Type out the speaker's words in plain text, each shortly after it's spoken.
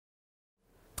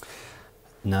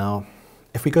Now,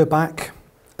 if we go back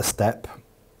a step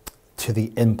to the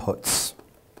inputs,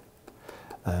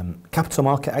 capital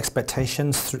market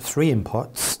expectations through 3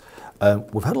 inputs.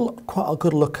 We've had quite a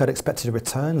good look at expected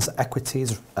returns,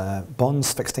 equities,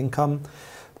 bonds, fixed income,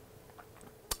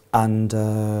 and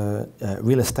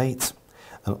real estate.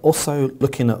 Also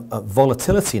looking at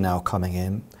volatility now coming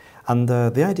in, and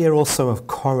the idea also of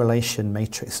correlation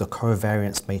matrix or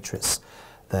covariance matrix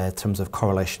there in terms of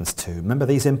correlations too. Remember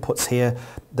these inputs here,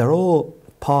 they're all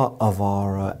part of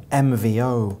our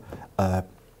MVO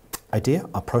idea,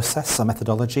 our process, our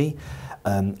methodology,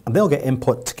 and they'll get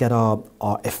input to get our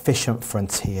efficient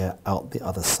frontier out the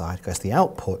other side, because the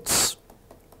outputs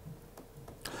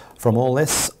from all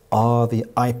this are the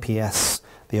IPS,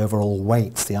 the overall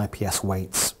weights, the IPS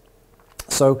weights.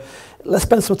 So let's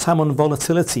spend some time on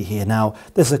volatility here. Now,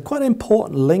 there's a quite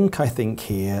important link, I think,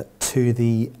 here to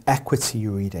the equity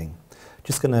reading.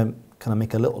 Just going to kind of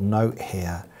make a little note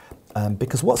here,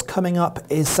 because what's coming up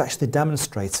is actually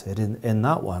demonstrated in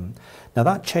that one. Now,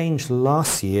 that changed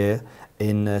last year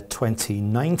in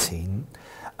 2019,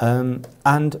 and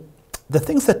the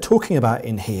things they're talking about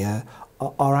in here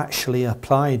are actually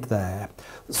applied there.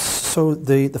 So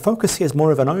the focus here is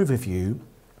more of an overview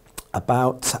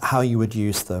about how you would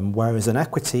use them, whereas in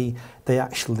equity, they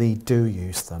actually do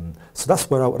use them. So that's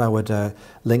where I would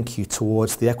link you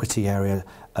towards the equity area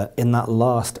in that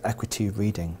last equity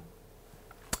reading.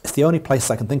 It's the only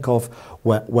place I can think of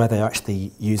where they're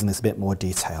actually using this a bit more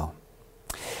detail.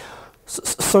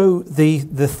 So the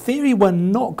theory we're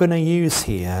not going to use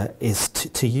here is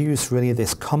to use really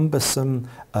this cumbersome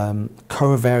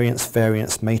covariance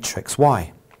variance matrix.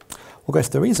 Why? Well, guys,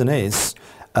 the reason is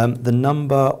the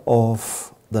number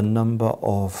of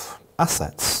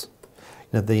assets.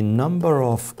 The number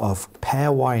of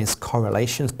pairwise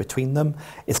correlations between them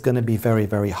is going to be very,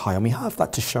 very high, and we have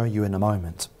that to show you in a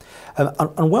moment.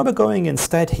 And where we're going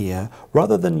instead here,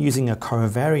 rather than using a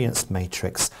covariance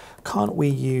matrix, can't we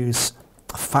use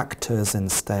factors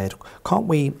instead? Can't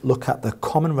we look at the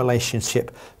common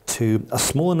relationship to a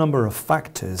smaller number of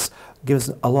factors, gives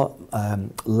a lot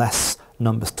less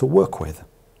numbers to work with?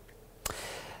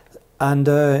 And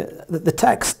the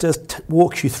text just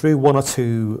walks you through 1 or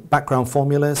 2 background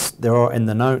formulas. There are in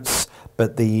the notes,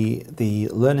 but the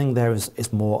learning there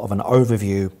is more of an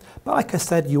overview. But like I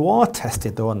said, you are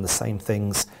tested though on the same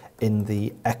things in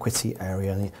the equity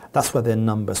area. That's where the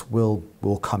numbers will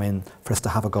come in for us to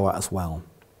have a go at as well.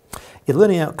 Your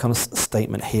learning outcomes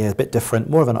statement here is a bit different,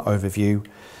 more of an overview.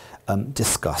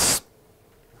 Discuss.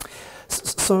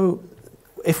 So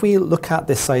if we look at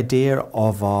this idea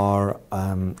of our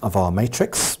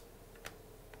matrix,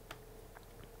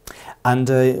 and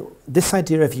this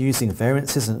idea of using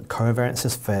variances and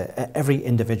covariances for every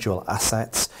individual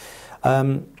asset,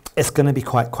 it's going to be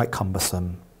quite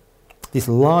cumbersome. These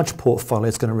large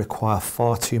portfolios are going to require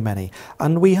far too many.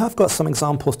 And we have got some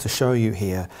examples to show you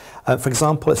here. For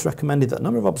example, it's recommended that the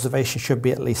number of observations should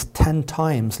be at least 10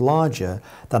 times larger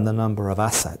than the number of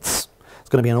assets. It's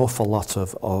going to be an awful lot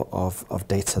of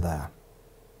data there.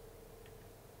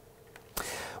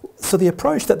 So the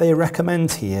approach that they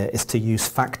recommend here is to use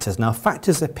factors. Now,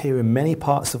 factors appear in many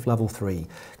parts of level 3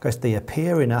 because they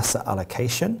appear in asset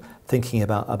allocation, thinking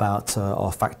about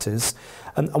our factors.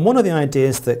 And one of the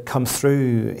ideas that comes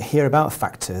through here about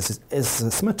factors is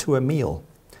similar to a meal.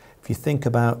 If you think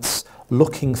about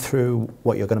looking through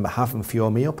what you're going to be having for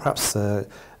your meal, perhaps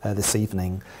this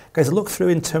evening, guys, look through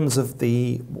in terms of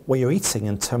what you're eating,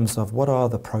 in terms of what are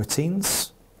the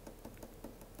proteins,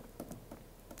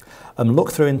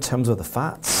 look through in terms of the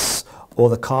fats or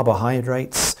the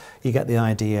carbohydrates. You get the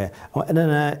idea. And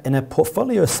in a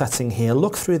portfolio setting here,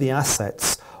 look through the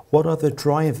assets. What are the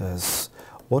drivers?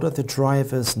 What are the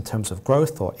drivers in terms of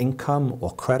growth or income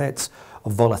or credit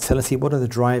or volatility? What are the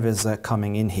drivers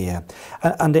coming in here?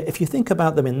 And if you think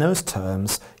about them in those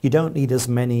terms, you don't need as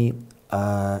many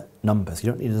numbers.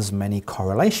 You don't need as many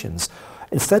correlations.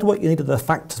 Instead, what you need are the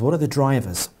factors. What are the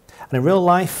drivers? And in real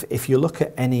life, if you look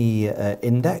at any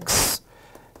index,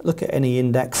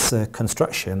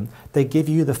 construction, they give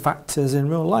you the factors in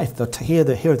real life. Here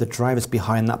are the drivers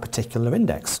behind that particular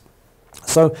index.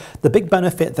 So the big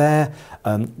benefit there,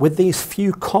 with these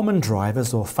few common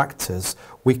drivers or factors,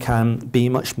 we can be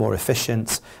much more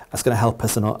efficient. That's going to help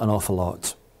us an awful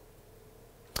lot.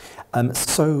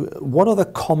 So what are the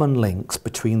common links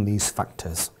between these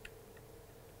factors?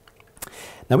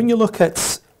 Now, when you look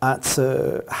at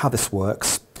how this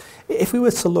works, if we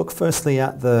were to look firstly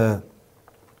at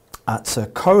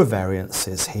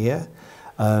covariances here,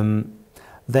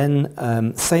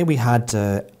 then say we had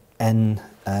n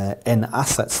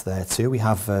assets there too. We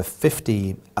have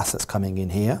 50 assets coming in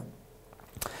here.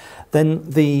 then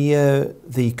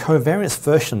the covariance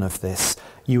version of this,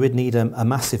 you would need a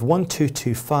massive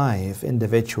 1225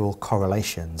 individual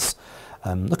correlations.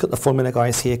 Look at the formula,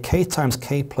 guys, here. K times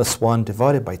K plus 1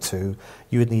 divided by 2,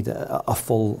 you would need a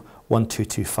full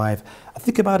 1225.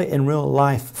 Think about it in real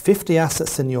life. 50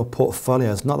 assets in your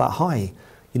portfolio is not that high.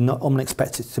 You normally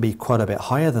expect it to be quite a bit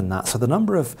higher than that. So the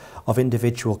number of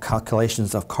individual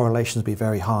calculations of correlations will be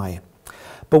very high.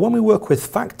 But when we work with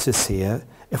factors here,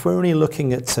 if we're only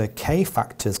looking at K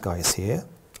factors, guys, here,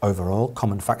 overall,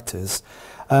 common factors,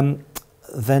 then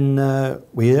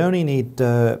we only need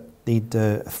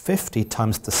 50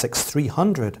 times the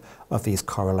 300 of these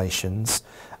correlations.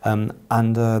 And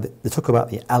they talk about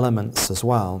the elements as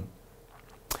well.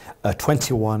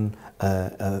 21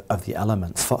 of the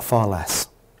elements, far less.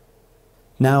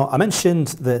 Now, I mentioned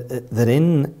that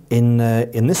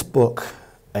in this book,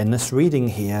 in this reading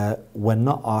here, we're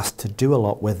not asked to do a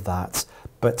lot with that,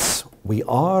 but we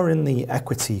are in the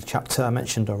equity chapter I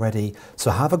mentioned already,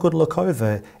 so have a good look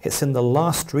over. It's in the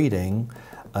last reading.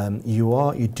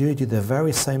 You do the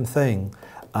very same thing,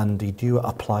 and you do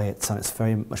apply it, and it's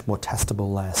very much more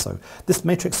testable there. So this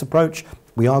matrix approach,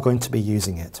 we are going to be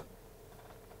using it.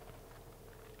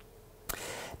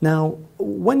 Now,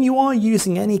 when you are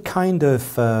using any kind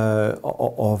of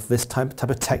this type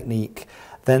of technique,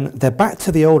 then they're back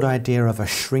to the old idea of a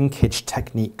shrinkage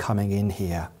technique coming in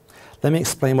here. Let me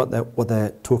explain what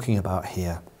they're talking about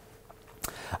here.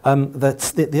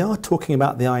 They are talking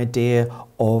about the idea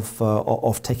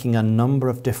of taking a number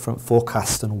of different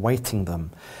forecasts and weighting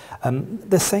them.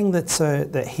 They're saying that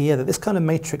this kind of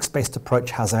matrix-based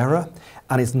approach has error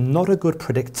and is not a good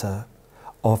predictor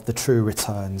of the true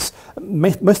returns,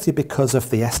 mostly because of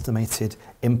the estimated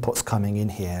inputs coming in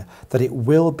here, that it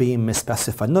will be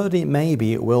misspecified. Not that it may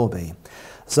be, it will be.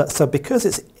 So because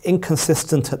it's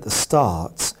inconsistent at the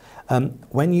start,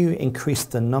 when you increase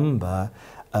the number,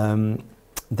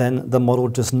 then the model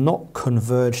does not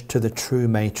converge to the true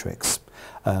matrix.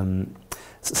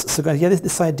 So guys, yeah,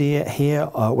 this idea here,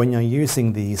 when you're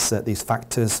using these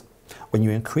factors, when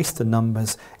you increase the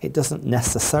numbers, it doesn't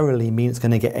necessarily mean it's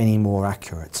going to get any more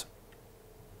accurate.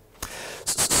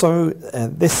 So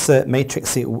this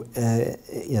matrix, there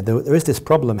is this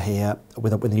problem here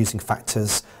with using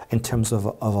factors in terms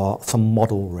of some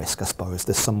model risk, I suppose.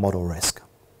 There's some model risk.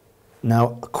 Now,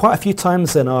 quite a few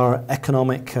times in our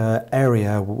economic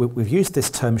area, we've used this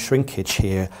term shrinkage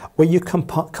here, where you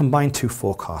combine two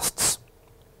forecasts.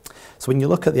 So when you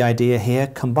look at the idea here,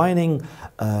 combining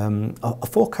a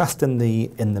forecast in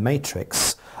the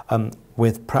matrix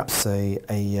with perhaps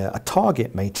a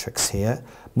target matrix here,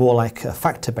 more like a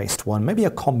factor-based one, maybe a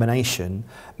combination,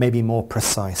 maybe more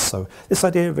precise. So this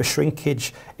idea of a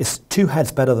shrinkage is two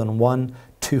heads better than one,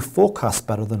 two forecasts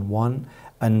better than one,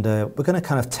 and we're going to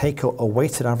kind of take a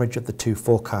weighted average of the two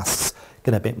forecasts,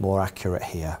 get a bit more accurate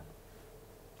here.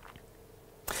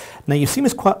 Now, you've seen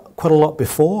this quite a lot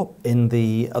before in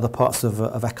the other parts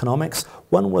of economics.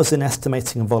 One was in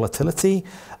estimating volatility.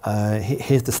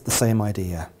 Here's the same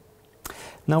idea.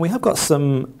 Now, we have got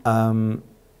some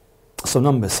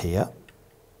numbers here.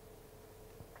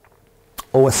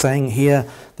 All we're saying here,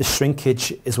 the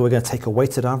shrinkage is we're going to take a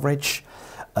weighted average,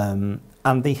 and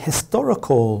the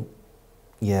historical,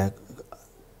 the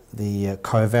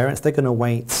covariance, they're going to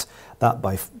weight that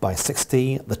by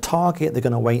 60. The target, they're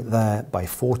going to weight there by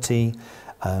 40.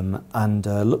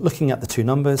 Looking at the two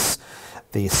numbers,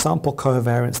 the sample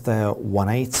covariance there,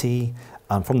 180,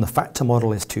 and from the factor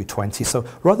model is 220. So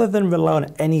rather than rely on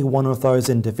any one of those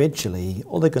individually,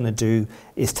 all they're going to do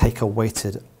is take a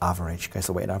weighted average, okay,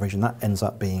 so weighted average, and that ends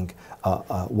up being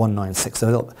 196,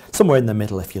 so somewhere in the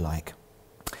middle, if you like.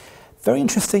 Very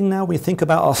interesting now when you think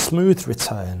about our smooth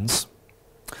returns.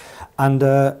 And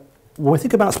when we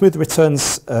think about smooth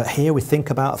returns here, we think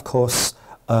about, of course,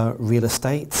 real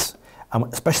estate,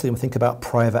 and especially when we think about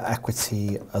private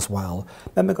equity as well.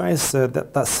 Remember, guys,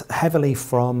 that's heavily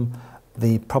from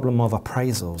the problem of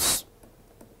appraisals.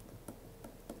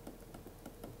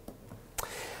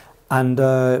 And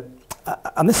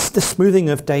this smoothing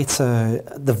of data,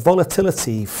 the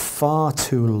volatility far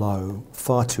too low,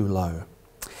 far too low.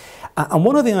 And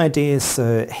one of the ideas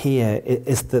here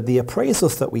is that the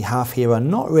appraisals that we have here are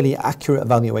not really accurate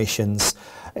evaluations,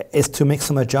 is to make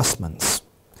some adjustments.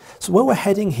 So where we're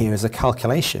heading here is a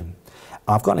calculation.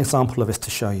 I've got an example of this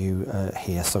to show you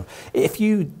here. So if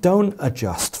you don't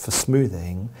adjust for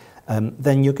smoothing,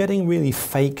 then you're getting really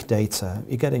fake data.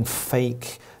 You're getting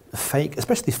fake,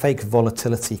 especially fake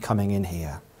volatility coming in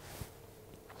here.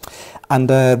 And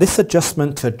this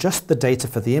adjustment to adjust the data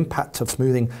for the impact of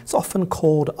smoothing is often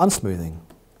called unsmoothing.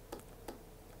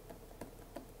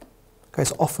 Okay,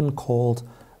 it's often called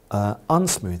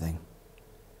unsmoothing.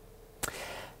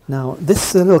 Now,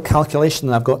 this little calculation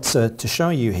that I've got to show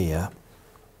you here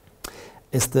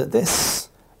is that this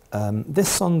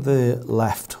on the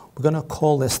left, we're going to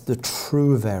call this the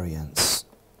true variance.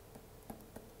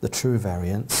 The true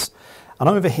variance. And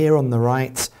over here on the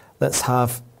right, let's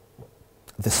have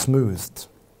the smoothed.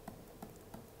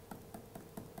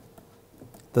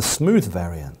 The smooth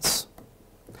variance.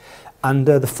 And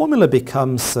the formula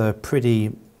becomes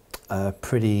pretty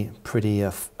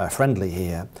friendly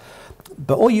here.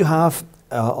 But all you have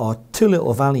are two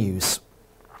little values,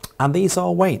 and these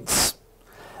are weights.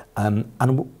 And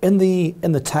in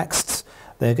the text,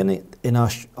 they're going to, in our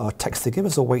text, they give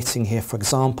us a weighting here, for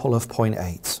example, of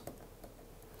 0.8.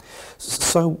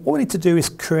 So what we need to do is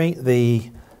create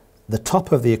the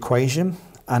top of the equation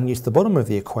and use the bottom of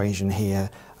the equation here,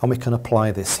 and we can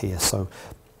apply this here. So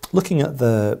looking at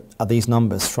these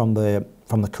numbers from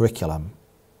the curriculum.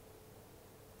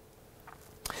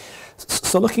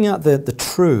 So looking at the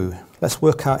true, let's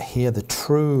work out here the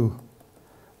true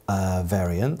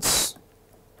variance.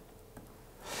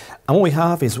 And what we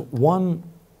have is 1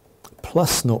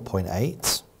 plus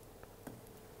 0.8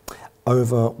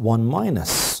 over 1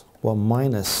 minus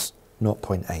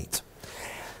 0.8.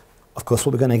 Of course,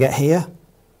 what we're going to get here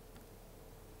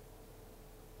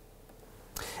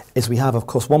is we have, of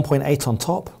course, 1.8 on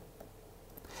top,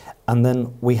 and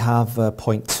then we have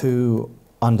 0.2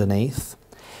 underneath.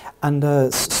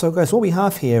 And so guys, what we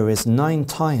have here is 9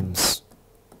 times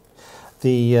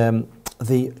the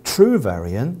true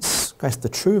variance. Guys, the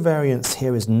true variance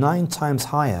here is 9 times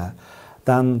higher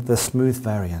than the smooth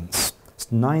variance.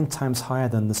 It's 9 times higher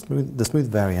than the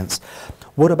smooth variance.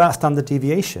 What about standard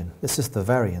deviation? This is the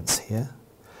variance here.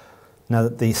 Now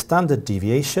the standard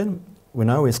deviation, we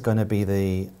know, is going to be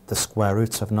the square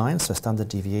root of 9. So standard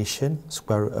deviation,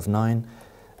 square root of 9,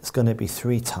 is going to be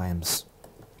 3 times.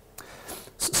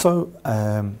 So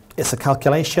it's a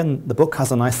calculation. The book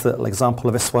has a nice little example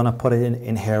of this one. I put it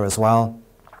in here as well.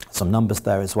 Some numbers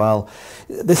there as well.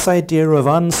 This idea of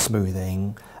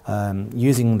unsmoothing,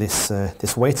 using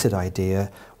this weighted idea,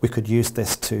 we could use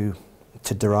this to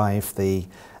derive the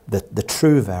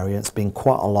true variance being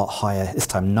quite a lot higher, this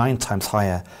time 9 times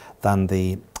higher than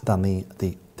the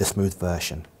smooth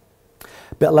version.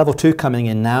 Bit level 2 coming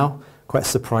in now, quite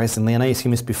surprisingly. I know you've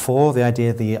seen this before, the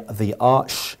idea of the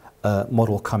arch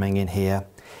model coming in here.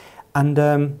 And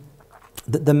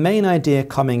the main idea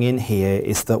coming in here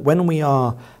is that when we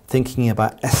are thinking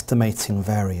about estimating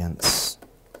variance,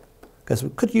 because we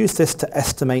could use this to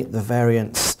estimate the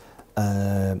variance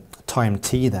time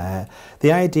t there,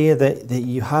 the idea that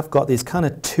you have got these kind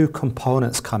of 2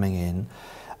 components coming in,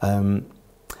 and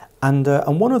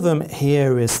one of them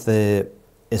here is the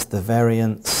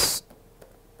variance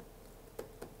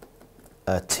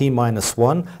t minus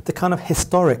 1, the kind of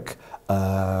historic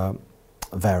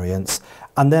variance,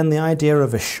 and then the idea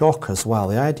of a shock as well,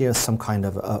 the idea of some kind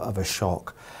of a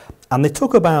shock. And they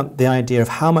talk about the idea of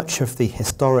how much of the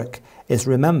historic is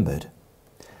remembered.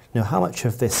 You know, how much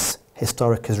of this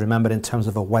historic is remembered in terms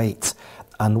of a weight,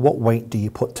 and what weight do you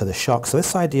put to the shock. So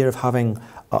this idea of having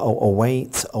a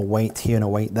weight here and a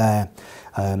weight there,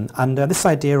 and this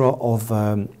idea of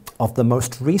the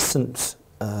most recent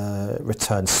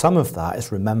return, some of that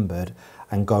is remembered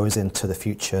and goes into the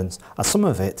future, and some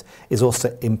of it is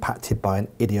also impacted by an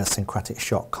idiosyncratic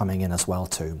shock coming in as well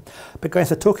too. But guys,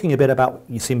 they're talking a bit about what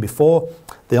you've seen before.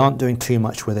 They aren't doing too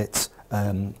much with it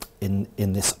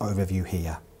in this overview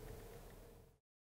here.